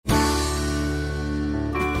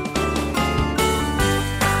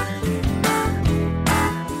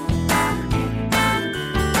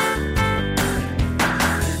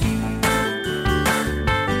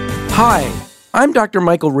Hi, I'm Dr.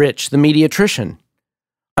 Michael Rich, the Mediatrician.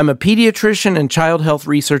 I'm a pediatrician and child health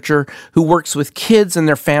researcher who works with kids and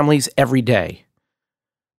their families every day.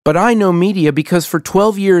 But I know media because for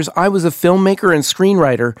 12 years I was a filmmaker and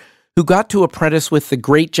screenwriter who got to apprentice with the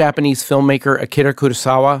great Japanese filmmaker Akira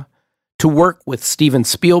Kurosawa, to work with Steven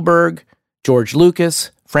Spielberg, George Lucas,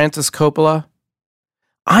 Francis Coppola.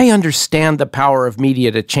 I understand the power of media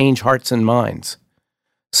to change hearts and minds.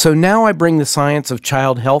 So now I bring the science of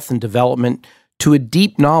child health and development to a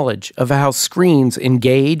deep knowledge of how screens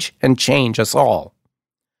engage and change us all.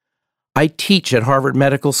 I teach at Harvard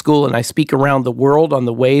Medical School and I speak around the world on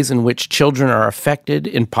the ways in which children are affected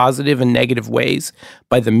in positive and negative ways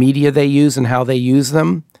by the media they use and how they use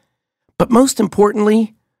them. But most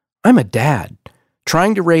importantly, I'm a dad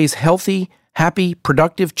trying to raise healthy, happy,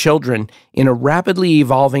 productive children in a rapidly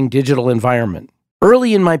evolving digital environment.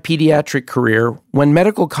 Early in my pediatric career, when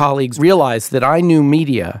medical colleagues realized that I knew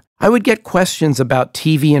media, I would get questions about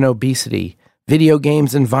TV and obesity, video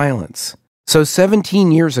games and violence. So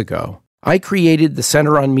 17 years ago, I created the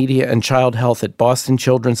Center on Media and Child Health at Boston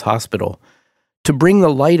Children's Hospital to bring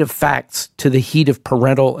the light of facts to the heat of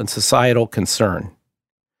parental and societal concern.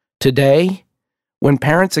 Today, when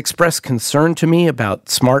parents express concern to me about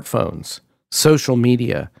smartphones, social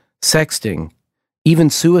media, sexting,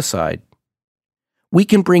 even suicide, we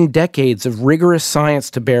can bring decades of rigorous science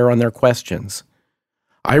to bear on their questions.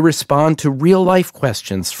 I respond to real-life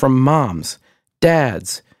questions from moms,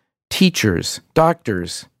 dads, teachers,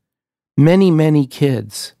 doctors, many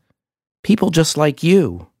kids, people just like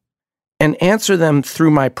you, and answer them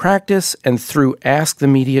through my practice and through Ask the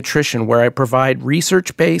Mediatrician, where I provide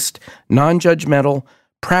research-based, non-judgmental,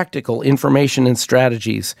 practical information and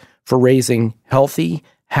strategies for raising healthy,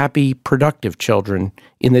 happy, productive children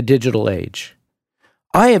in the digital age.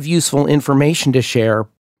 I have useful information to share,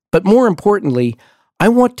 but more importantly, I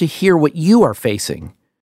want to hear what you are facing,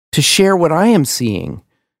 to share what I am seeing,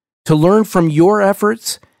 to learn from your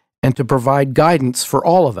efforts, and to provide guidance for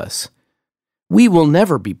all of us. We will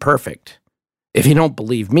never be perfect. If you don't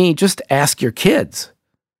believe me, just ask your kids.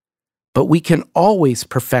 But we can always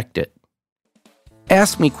perfect it.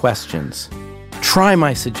 Ask me questions. Try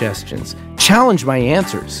my suggestions. Challenge my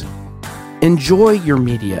answers. Enjoy your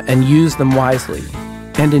media and use them wisely.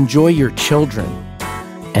 And enjoy your children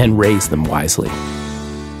and raise them wisely.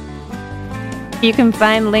 You can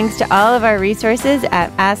find links to all of our resources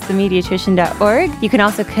at AskTheMediatrician.org. You can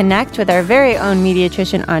also connect with our very own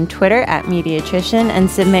Mediatrician on Twitter at Mediatrician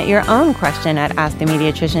and submit your own question at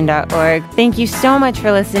AskTheMediatrician.org. Thank you so much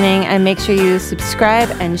for listening, and make sure you subscribe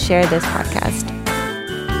and share this podcast.